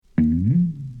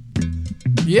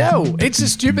Yo, it's a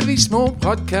Stupidly Small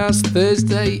Podcast,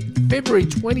 Thursday, February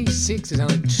 26th. There's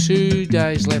only 2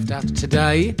 days left after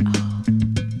today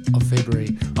of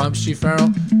February. I'm Stu Farrell.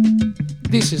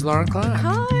 This is Lauren Clark.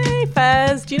 Hi,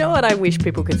 Faz. Do you know what I wish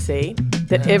people could see?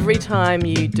 That every time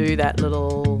you do that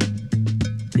little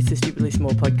It's a Stupidly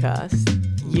Small Podcast,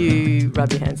 you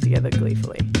rub your hands together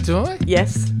gleefully. Do I?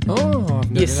 Yes. Oh, I've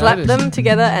never You slap noticed. them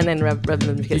together and then rub them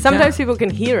together. You Sometimes can't. people can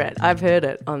hear it. I've heard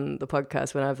it on the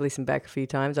podcast when I've listened back a few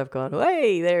times. I've gone,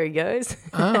 hey, there he goes.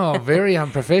 Oh, very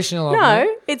unprofessional of me.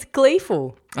 No, it's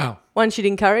gleeful. Oh. One should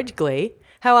encourage glee.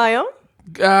 How are you?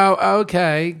 Oh,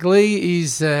 okay. Glee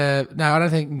is... no, I don't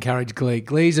think encourage Glee.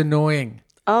 Glee's annoying.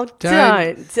 Oh,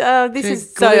 Don't. this See,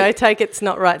 is so. Glee- I take it's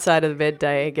not right side of the bed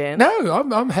day again. No,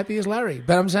 I'm happy as Larry.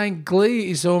 But I'm saying Glee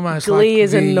is almost Glee like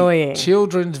is the annoying.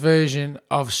 children's version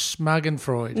of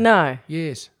Schmagenfreud. No.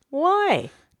 Yes. Why?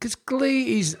 Because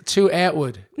Glee is too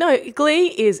outward. No, glee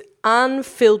is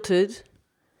unfiltered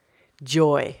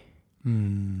joy.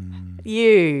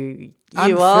 You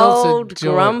Unfiltered old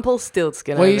joy.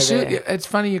 Grumpelstiltskin Well, over you should. there. It's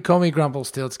funny you call me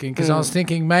Grumpelstiltskin because I was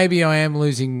thinking maybe I am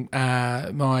losing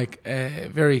my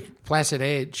very placid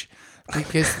edge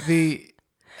because the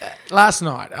last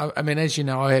night. I mean, as you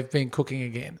know, I have been cooking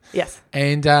again. Yes.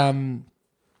 And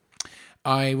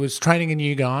I was training a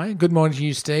new guy. Good morning to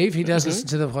you, Steve. He does listen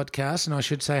to the podcast, and I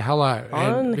should say hello.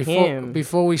 On and him.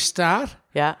 Before we start,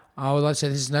 Yeah. I would like to say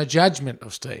there's no judgment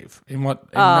of Steve in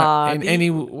any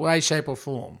way, shape, or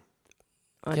form.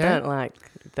 I Okay. don't like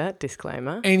that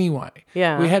disclaimer. Anyway,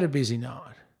 Yeah. we had a busy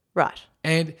night, Right.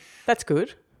 and That's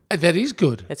good. that is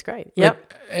good. That's great.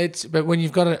 Yep. But when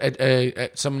you've got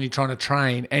someone you're trying to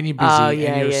train and you're busy Oh, and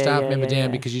yeah, you're a yeah, staff yeah, member yeah, down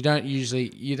yeah. because you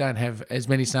don't have as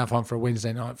many staff on for a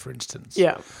Wednesday night, for instance.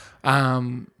 Yeah.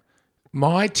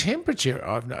 My temperature,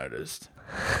 I've noticed,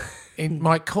 in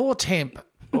my core temp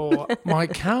or my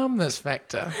calmness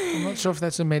factor, I'm not sure if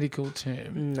that's a medical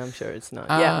term, I'm sure it's not.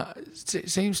 Yeah.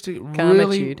 seems to really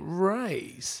Calmitude.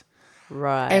 raise.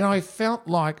 Right. And I felt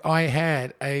like I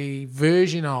had a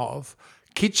version of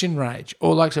kitchen rage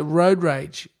or like a road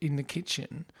rage in the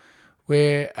kitchen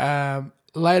where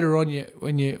later on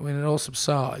when it all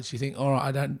subsides, you think, all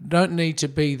right, I don't need to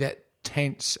be that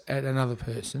tense at another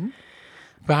person.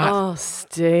 But oh,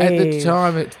 Steve. at the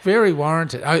time, it's very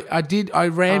warranted. I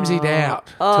Ramseyed out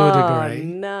to a degree.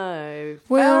 No.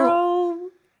 Well, Farrell.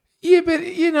 Yeah, but,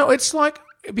 it's like,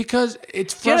 because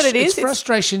it's, Do you know what it is? it's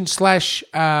frustration slash,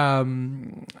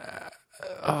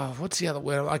 what's the other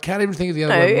word? I can't even think of the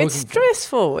other No, word I'm it's looking for.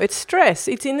 stressful. It's stress.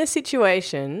 It's in the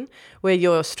situation where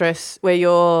you're stressed, where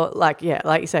you're like you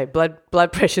say, blood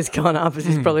pressure's gone up, which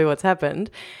is probably what's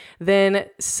happened. Then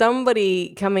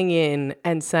somebody coming in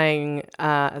and saying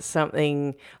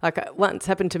something like once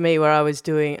happened to me where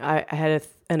I had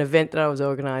an event that I was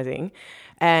organising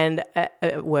and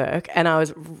at work, and I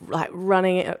was like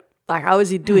running it, like I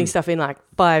was doing stuff in like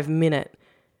 5-minute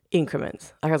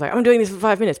increments. Like I was like, I'm doing this for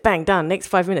 5 minutes, bang, done. Next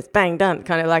 5 minutes, bang, done.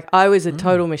 Kind of like I was a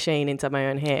total machine inside my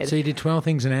own head. So you did 12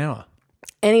 things an hour.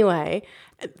 Anyway,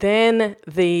 then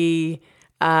the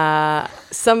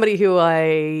somebody who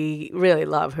I really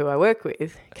love, who I work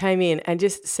with, came in and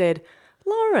just said,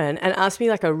 Lauren, and asked me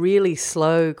like a really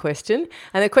slow question.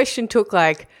 And the question took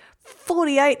like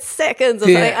 48 seconds or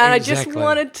something. And I just exactly.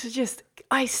 wanted to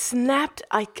I snapped.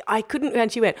 I couldn't.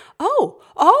 And she went,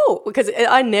 oh, because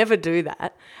I never do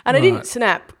that. And I didn't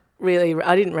snap. Really,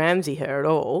 I didn't Ramsey her at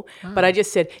all, but I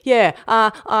just said,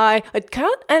 I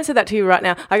can't answer that to you right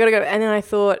now. I got to go. And then I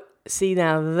thought, see,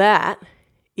 now that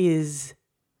is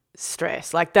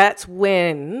stress. Like that's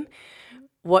when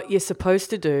what you're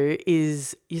supposed to do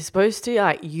is you're supposed to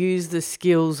like use the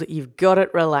skills that you've got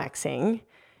at relaxing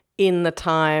in the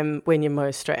time when you're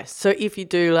most stressed. So if you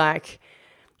do like,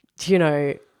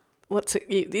 this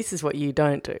is what you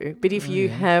don't do, but if you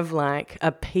have like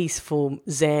a peaceful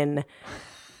Zen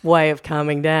way of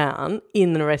calming down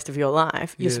in the rest of your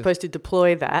life, you're supposed to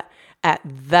deploy that at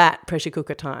that pressure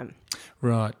cooker time.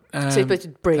 Right. So you're supposed to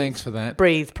breathe. Thanks for that.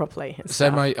 Breathe properly. And So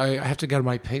stuff. I have to go to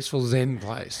my peaceful Zen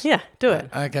place. Yeah, do it.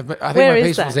 Okay, but I think Where my is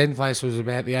peaceful that? Zen place was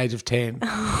about the age of 10,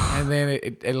 and then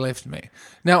it left me.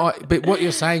 Now, but what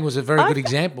you're saying was a very good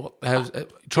example.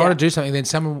 Try to do something, then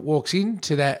someone walks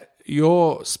into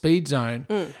your speed zone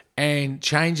and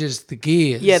changes the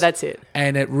gears. Yeah, that's it.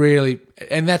 And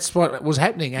that's what was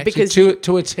happening actually Because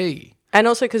to a T. And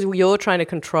also because you're trying to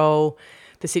control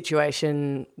the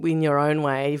situation in your own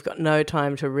way. You've got no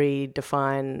time to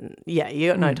redefine. Yeah,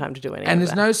 you've got no time to do anything. And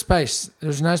there's no space.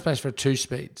 There's no space for two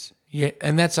speeds. Yeah,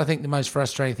 and that's I think the most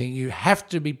frustrating thing. You have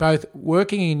to be both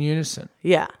working in unison.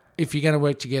 Yeah. If you're going to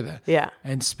work together. Yeah.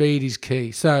 And speed is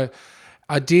key. So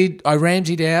I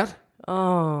Ramseyed out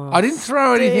Oh, I didn't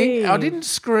throw anything. I Steve. didn't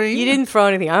scream. You didn't throw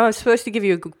anything. I was supposed to give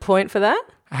you a good point for that.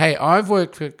 Hey, I've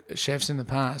worked for chefs in the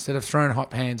past that have thrown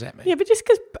hot pans at me. Yeah, but just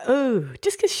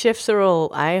because chefs are all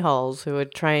a-holes who are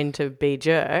trained to be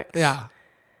jerks. Yeah.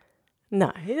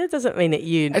 No, that doesn't mean that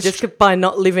you, It's just by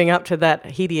not living up to that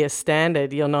hideous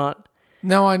standard, you're not.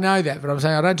 No, I know that, but I'm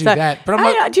saying I don't do that. But I'm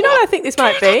like, do you know what I think this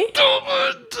might be?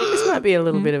 This might be a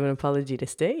little bit of an apology to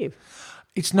Steve.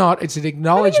 it's not. It's an I think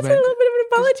acknowledgement. it's a little bit of an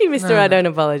apology, Mister. no. I don't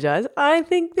apologise. I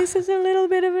think this is a little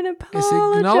bit of an apology. It's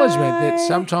an acknowledgement that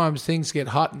sometimes things get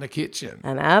hot in the kitchen.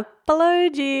 An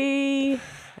apology.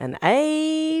 An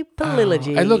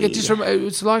apology. And look,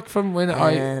 it's like from when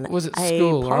I was at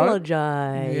school, right?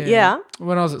 Apologise. Yeah.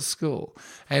 When I was at school,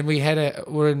 and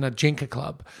we're in a Jinka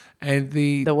club, and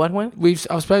the what one?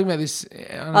 I've spoken about this.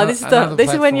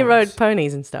 This is when you rode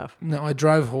ponies and stuff. No, I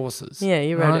drove horses. Yeah,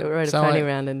 you rode a pony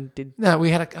around and did. No,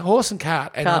 we had a horse and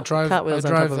cart, and I drove cartwheels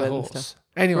on top of the it and horse. stuff.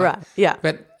 Anyway, Right, yeah.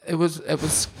 But it was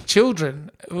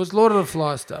children. It was Lord of the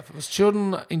Flies stuff. It was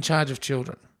children in charge of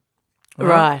children.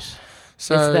 Right.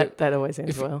 So Yes, that always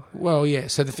ends well. Well, yeah.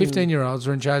 So the 15-year-olds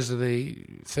are in charge of the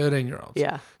 13-year-olds.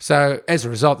 Yeah. So as a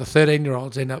result, the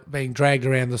 13-year-olds end up being dragged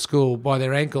around the school by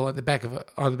their ankle on the back of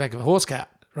a horse cart,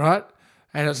 right?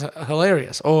 And it's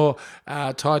hilarious. Or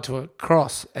tied to a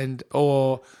cross,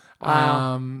 or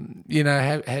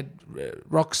had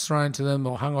rocks thrown to them,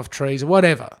 or hung off trees, or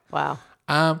whatever. Wow.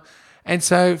 And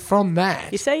so from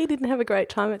that, You say you didn't have a great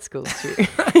time at school, Stu.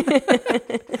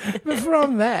 but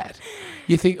from that,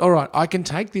 you think, all right, I can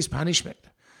take this punishment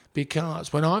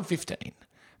because when I'm 15,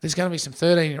 there's going to be some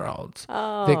 13-year-olds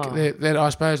that I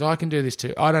suppose I can do this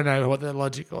to. I don't know what the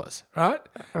logic was, right?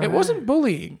 It wasn't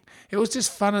bullying. It was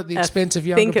just fun at the expense of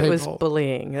younger people. I think it was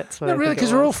bullying. That's what Not I really, think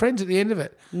because it we're all was. friends at the end of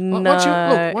it.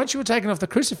 No. Once you were taken off the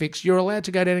crucifix, you're allowed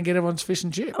to go down and get everyone's fish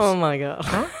and chips. Oh, my God.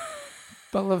 Right?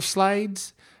 Bottle of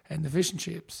Slades and the fish and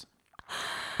chips.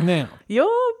 Now, Your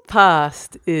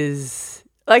past is...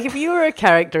 Like, if you were a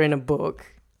character in a book,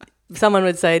 someone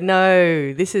would say,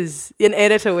 no, this is... An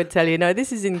editor would tell you, no,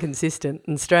 this is inconsistent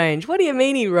and strange. What do you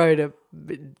mean he rode a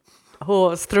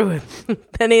horse through it?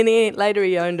 And then later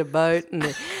he owned a boat. And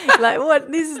like, what?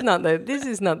 This is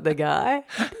not the guy.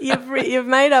 You've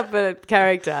made up a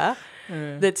character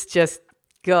that's just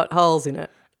got holes in it.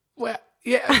 well,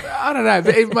 yeah, I don't know.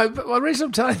 But my reason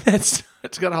I'm telling that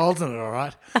it's got holes in it, all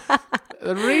right?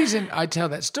 The reason I tell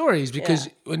that story is because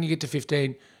when you get to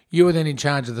 15, you were then in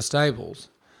charge of the stables.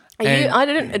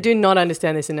 I do not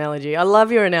understand this analogy. I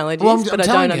love your analogies, but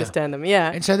I don't understand them.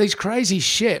 Yeah. And so these crazy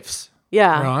chefs,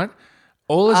 Yeah. right,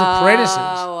 all as apprentices,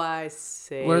 Oh, I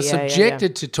see. were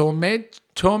subjected to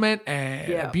torment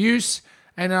and abuse,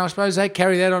 and I suppose they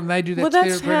carry that on. They do that to their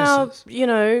That's how,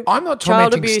 apprentices. I'm not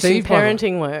child tormenting abuse Steve, and by the way.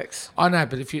 parenting works. I know,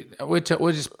 but if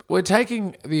we're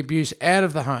taking the abuse out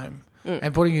of the home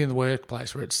and putting it in the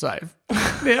workplace where it's safe.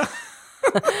 Now,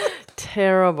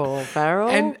 Terrible, Farrell.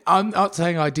 and I'm not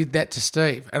saying I did that to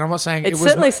Steve, and I'm not saying it was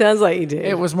certainly sounds like you did.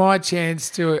 it was my chance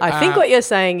to. I think what you're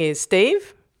saying is,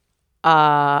 Steve,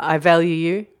 I value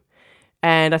you,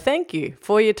 and I thank you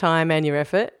for your time and your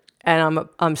effort. And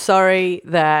I'm sorry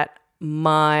that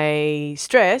my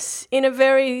stress in a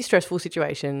very stressful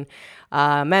situation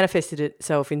manifested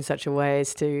itself in such a way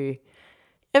as to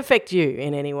affect you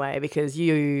in any way, because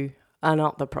you are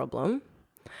not the problem.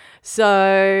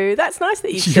 So that's nice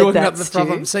that you said You're that, not the Stu.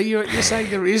 problem. So you're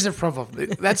saying there is a problem.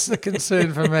 That's the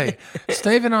concern for me.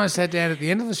 Steve and I sat down at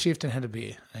the end of the shift and had a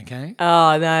beer, okay?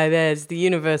 Oh, no, there's the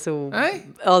universal Hey?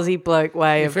 Aussie bloke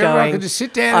way If of everyone going, could just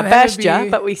sit down I and have a bashed beer. you,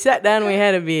 but we sat down and we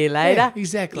had a beer later. Yeah,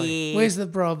 exactly. Yeah. Where's the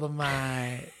problem,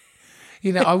 mate?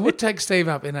 I would take Steve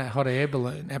up in a hot air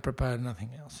balloon, apropos nothing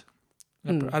else.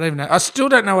 I don't even know. I still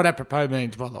don't know what apropos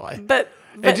means, by the way. But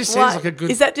It just sounds like a good...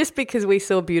 Is that just because we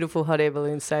saw beautiful hot air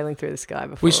balloons sailing through the sky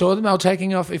before? We saw them all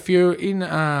taking off. If you're in,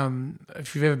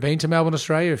 if you've ever been to Melbourne,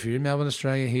 Australia, if you're in Melbourne,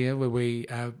 Australia, here where we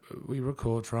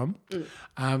record from,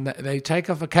 they take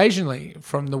off occasionally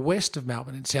from the west of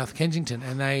Melbourne in South Kensington,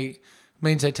 and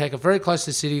means they take off very close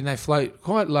to the city and they float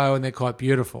quite low and they're quite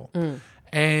beautiful.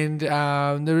 And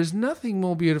there is nothing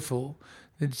more beautiful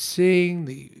than seeing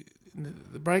the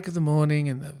break of the morning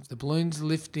and the balloons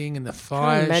lifting and the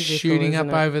fires magical, shooting up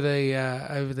isn't it?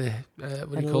 over the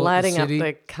what do you call lighting it, the up city.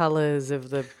 the colours of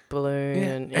the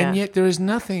balloon. And yet there is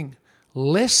nothing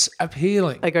less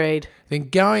appealing Agreed. than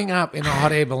going up in a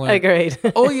hot air balloon. Agreed.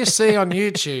 All you see on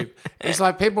YouTube is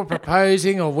like people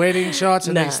proposing or wedding shots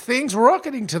and No. these things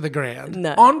rocketing to the ground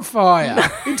No. on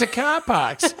fire into car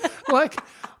parks. Like,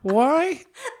 Why?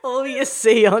 All you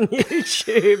see on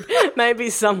YouTube may be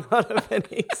somewhat of an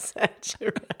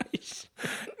exaggeration.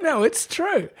 No, it's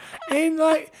true. And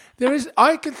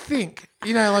I could think,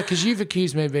 because you've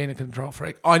accused me of being a control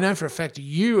freak. I know for a fact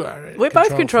you are. We're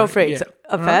both control freaks.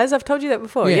 Yeah. Faz, I've told you that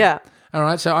before. Yeah. All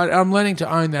right, so I'm learning to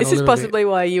own that. This a is little possibly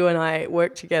why you and I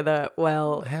work together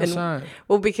well. How so?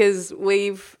 Well, because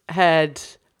we've had.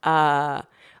 I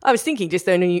was thinking just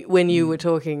then when you were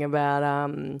talking about,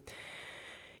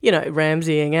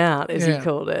 Ramseying out, as you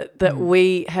called it, that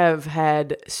we have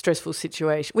had stressful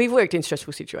situations. We've worked in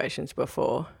stressful situations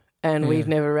before, and we've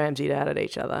never Ramseyed out at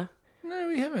each other. No,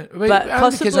 we haven't. But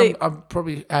possibly, because I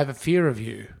probably have a fear of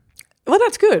you. Well,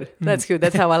 that's good. That's good.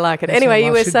 That's how I like it. Anyway,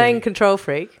 you were saying control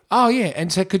freak. Oh, yeah.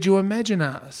 And so could you imagine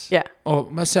us? Yeah. Or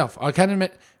myself. I can't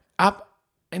admit, up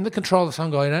in the control of some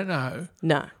guy you don't know.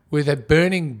 No. With a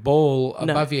burning ball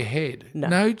above your head.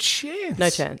 No chance. No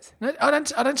chance. No, I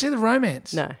don't see the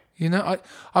romance. No.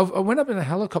 I went up in a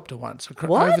helicopter once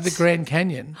What? over the Grand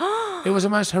Canyon. It was the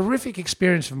most horrific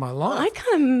experience of my life. I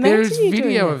can't imagine There is you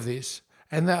video doing of this,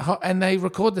 and they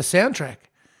record the soundtrack,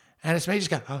 and it's me just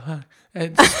going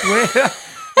and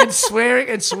swearing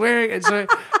and swearing.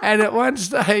 And at one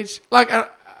stage, like a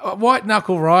white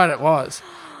knuckle ride it was.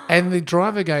 And the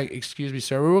driver going, "Excuse me,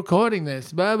 sir, we're recording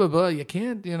this. Blah, blah, blah. You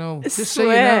can't, just so you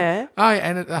know." Oh, yeah,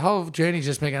 and the whole journey's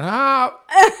just me going,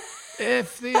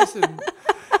 F this. And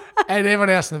everyone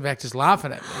else in the back just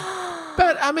laughing at me.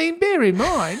 But, I mean, bear in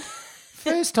mind,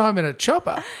 first time in a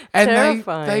chopper. And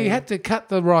they had to cut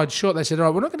the ride short. They said, all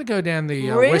right, we're not going to go down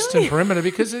the western perimeter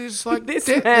because it's like there's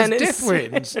death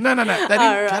winds. No. They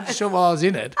didn't cut it short while I was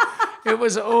in it. It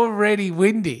was already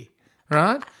windy,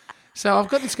 right? So I've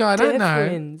got this guy I don't know.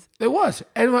 Winds. There was.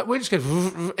 And we just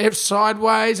go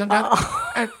sideways. And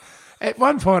at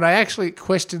one point, I actually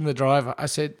questioned the driver. I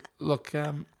said, look,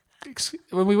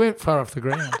 when we went far off the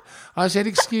ground, I said,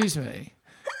 excuse me,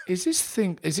 is this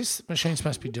machine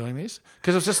supposed to be doing this?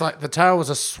 Because it was just like the tail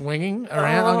was swinging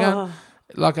around.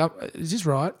 I'm going, is this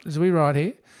right? Is we right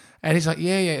here? And he's like,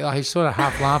 yeah. Like, he's sort of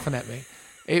half laughing at me.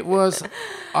 It was,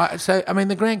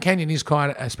 the Grand Canyon is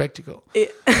quite a spectacle.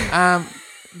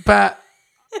 But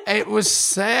it was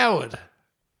soured.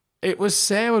 It was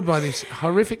soured by this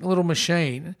horrific little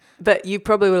machine. But you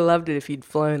probably would have loved it if you'd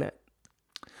flown it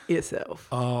yourself.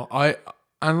 Oh,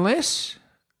 unless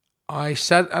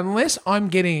I'm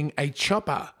getting a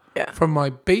chopper from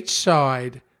my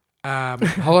beachside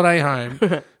holiday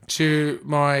home to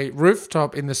my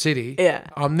rooftop in the city,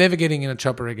 I'm never getting in a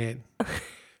chopper again.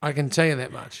 I can tell you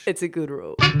that much. It's a good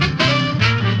rule.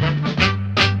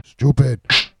 Stupid.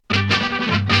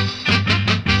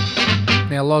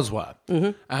 Now, Lozwa,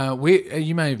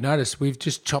 you may have noticed we've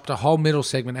just chopped a whole middle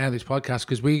segment out of this podcast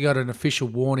because we got an official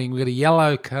warning. We got a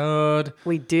yellow card.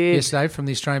 We did. Yesterday from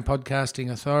the Australian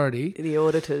Podcasting Authority. The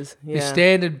auditors, The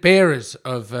standard bearers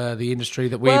of the industry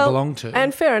that we belong to.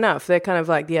 And fair enough. They're kind of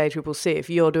like the ACCC. If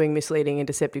you're doing misleading and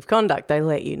deceptive conduct, they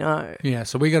let you know. Yeah,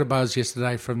 so we got a buzz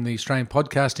yesterday from the Australian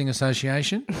Podcasting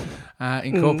Association,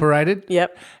 Incorporated.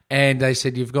 Yep. And they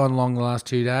said, you've gone long the last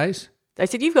 2 days. They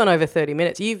said, you've gone over 30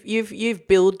 minutes. You've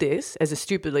billed this as a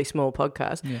stupidly small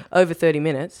podcast. Yeah. Over 30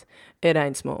 minutes. It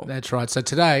ain't small. That's right. So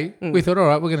today we thought, all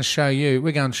right, we're going to show you.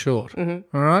 We're going short.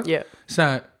 Mm-hmm. All right? Yeah.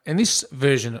 So in this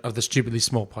version of the Stupidly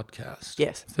Small podcast,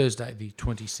 yes, Thursday the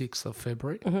 26th of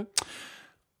February,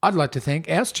 I'd like to thank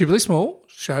our Stupidly Small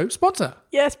show sponsor.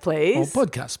 Yes, please. Or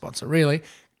podcast sponsor, really.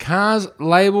 Cars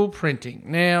Label Printing.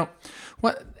 Now,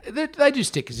 they do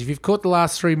stickers. If you've caught the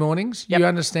last 3 mornings, you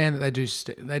understand that they do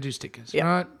stickers,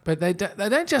 right? But they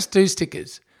don't just do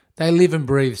stickers. They live and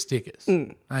breathe stickers, okay?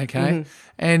 Mm-hmm.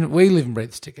 And we live and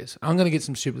breathe stickers. I'm going to get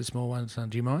some stupidly small ones done.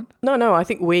 Do you mind? No, I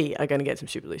think we are going to get some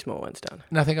stupidly small ones done.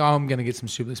 No, I think I'm going to get some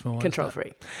stupidly small ones Control done.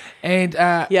 free. And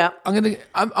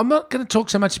I'm not going to talk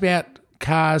so much about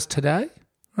cars today,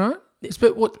 right? It's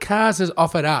about what cars has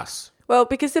offered us. Well,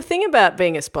 because the thing about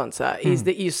being a sponsor is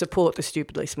that you support the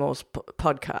Stupidly Small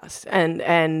podcast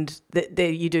and that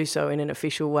you do so in an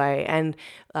official way. And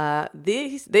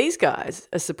these guys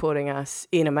are supporting us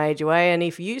in a major way. And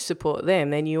if you support them,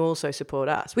 then you also support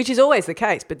us, which is always the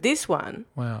case. But this one...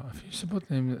 Wow, if you support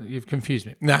them, you've confused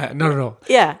me. No, not at all.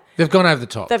 Yeah. They've gone over the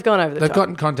top. They've got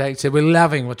in contact and said, we're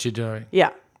loving what you're doing. Yeah.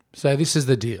 So this is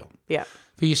the deal. Yeah.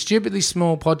 For your Stupidly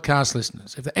Small podcast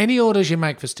listeners, if there are any orders you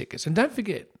make for stickers, and don't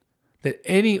forget... that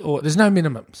there's no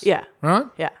minimums. Yeah. Right?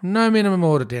 Yeah. No minimum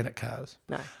order down at Cars.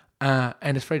 No.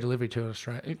 And it's free delivery to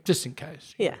Australia, just in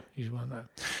case. Yeah. You want to know.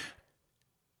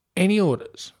 Any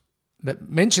orders that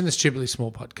mention the Stupidly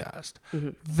Small podcast,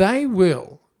 they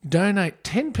will donate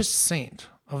 10%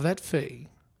 of that fee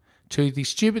to the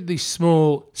Stupidly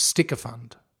Small Sticker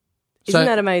Fund. Isn't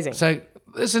that amazing? So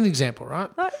that's an example, right?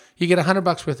 Right. You get $100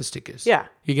 worth of stickers. Yeah.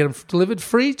 You get them delivered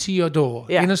free to your door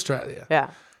Yeah. in Australia. Yeah.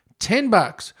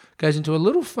 $10 goes into a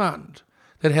little fund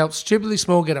that helps Stupidly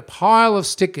Small get a pile of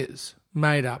stickers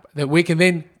made up that we can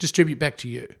then distribute back to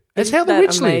you. That's Isn't how the that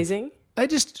rich amazing? live. They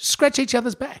just scratch each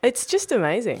other's back. It's just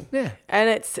amazing. Yeah. And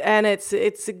it's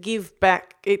a give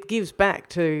back. It gives back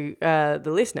to the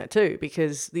listener too,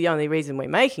 because the only reason we're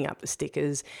making up the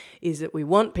stickers is that we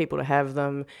want people to have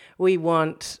them. We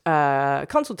want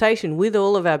consultation with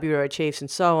all of our bureau chiefs and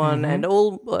so on, and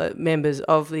all members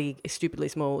of the Stupidly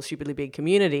Small, Stupidly Big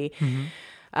community.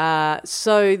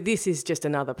 So this is just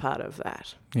another part of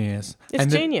that. Yes.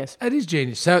 It's genius. It is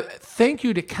genius. So thank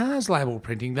you to Cars Label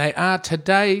Printing. They are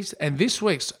today's and this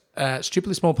week's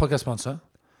Stupidly Small podcast sponsor.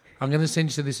 I'm going to send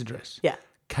you to this address. Yeah.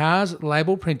 Cars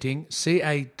Label Printing,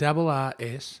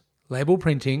 CARRS,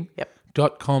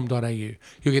 labelprinting.com.au.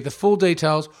 You'll get the full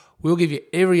details. We'll give you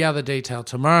every other detail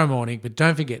tomorrow morning. But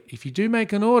don't forget, if you do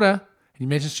make an order and you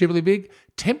mention Stupidly Big,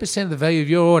 10% of the value of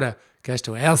your order goes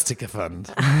to our sticker fund.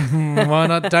 Why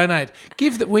not donate?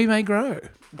 Give that we may grow.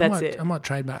 That's it. I might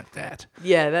trademark that.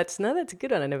 Yeah, that's a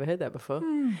good one. I never heard that before.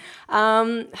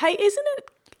 Hey,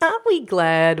 aren't we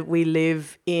glad we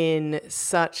live in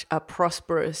such a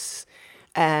prosperous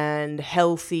and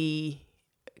healthy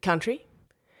country?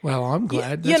 Well, I'm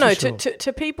glad. You know, for sure.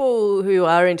 to people who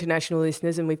are international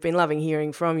listeners, and we've been loving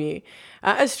hearing from you,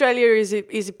 Australia is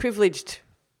a privileged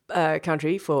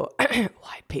country for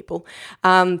white people,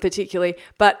 particularly,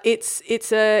 but it's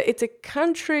a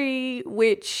country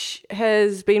which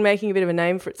has been making a bit of a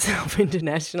name for itself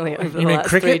internationally over the last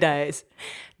 3 days.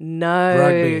 No,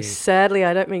 Rugby. Sadly,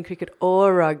 I don't mean cricket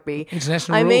or rugby.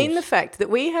 International I rules. mean the fact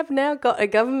that we have now got a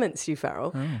government, Stu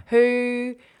Farrell,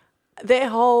 who their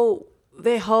whole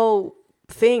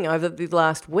thing over the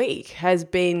last week has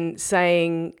been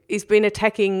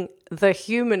attacking the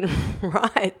human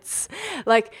rights,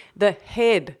 like the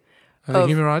head The of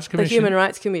Human Rights Commission. The Human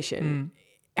Rights Commission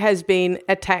has been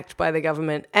attacked by the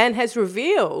government and has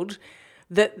revealed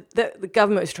that the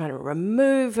government was trying to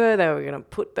remove her. They were going to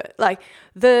put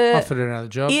offered her another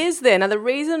job. Now the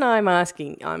reason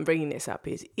I'm bringing this up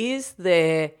is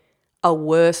there a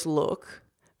worse look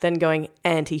than going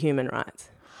anti-human rights?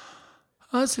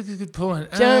 Oh, that's a good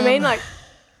point. Do you know what I mean? Like,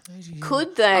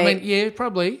 could they? I mean, yeah,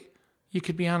 probably. You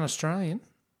could be un-Australian,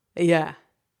 Yeah.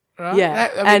 right? Yeah,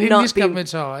 And in not this be-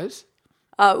 government's eyes,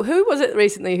 Who was it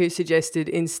recently who suggested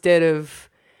instead of...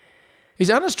 is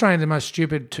un-Australian the most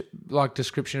stupid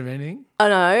description of anything? Oh,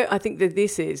 no, I think that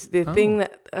this is the thing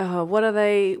that... what are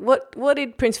they... What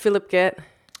did Prince Philip get?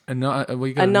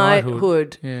 We got A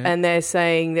knighthood. Yeah. And they're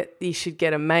saying that you should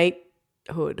get a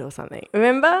matehood or something.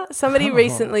 Remember? Somebody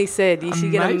recently said you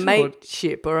should get a matehood.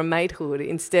 mateship or a matehood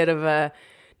instead of a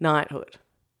knighthood.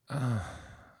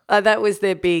 That was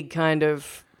their big kind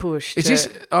of push. Is this?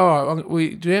 Oh,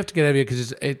 we do have to get over here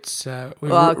because it's we're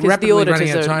 'cause rapidly the running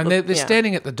auditors out of time. They're yeah.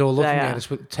 standing at the door looking They at are. us,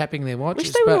 tapping their watches.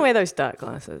 Wish they wouldn't wear those dark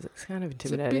glasses. It's kind of It's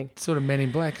a intimidating. bit sort of Men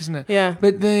in Black, isn't it? Yeah.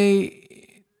 But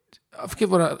I forget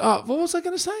what was I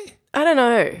going to say? I don't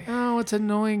know. Oh, it's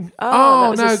annoying. that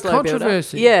was a no, slow build-up.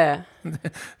 controversy. Yeah.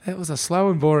 That was a slow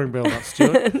and boring build-up,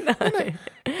 Stuart. No.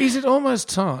 Is it almost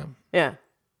time? Yeah.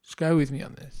 Just go with me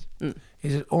on this.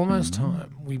 Is it almost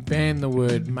time we ban the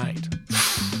word mate?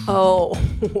 Oh,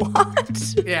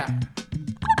 what? Yeah.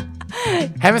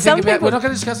 Have a Some think about it. people- We're not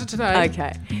going to discuss it today.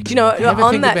 Okay. Do you know, Have a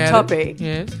on think that about topic, it.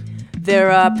 Yes. there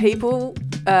are people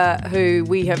who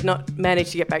we have not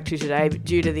managed to get back to today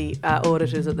due to the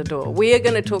auditors at the door. We are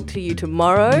going to talk to you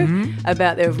tomorrow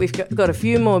about we've got a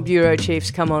few more bureau chiefs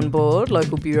come on board,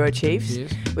 local bureau chiefs.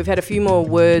 Yes. We've had a few more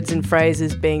words and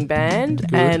phrases being banned,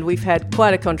 Good. and we've had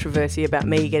quite a controversy about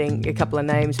me getting a couple of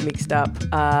names mixed up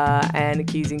and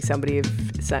accusing somebody of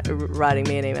writing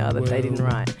me an email that they didn't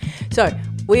write. So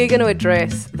we are going to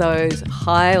address those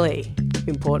highly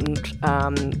important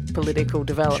political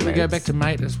developments. Should we go back to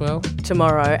mate as well?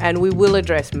 Tomorrow, and we will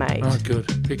address mate. Oh,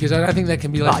 good. Because I don't think that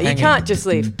can be left You hanging. can't just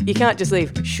leave. You can't just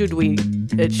leave. Should we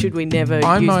never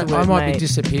I use might the word be mate?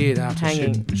 disappeared after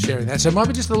hanging. sharing that. So it might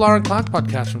be just the Lauren Clark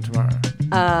podcast from tomorrow.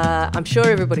 I'm sure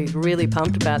everybody's really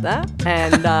pumped about that,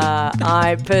 and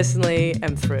I personally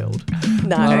am thrilled.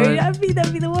 No, Lauren. that'd be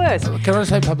the worst. Can I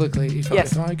say publicly, if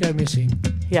Yes. I go missing,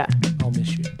 Yeah. I'll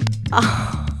miss you.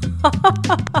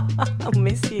 I'll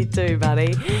miss you too,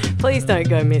 buddy. Please don't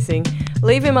go missing.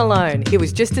 Leave him alone. It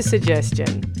was just a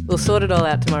suggestion. We'll sort it all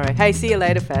out tomorrow. Hey, see you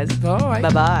later, Faz. Bye.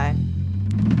 Bye-bye.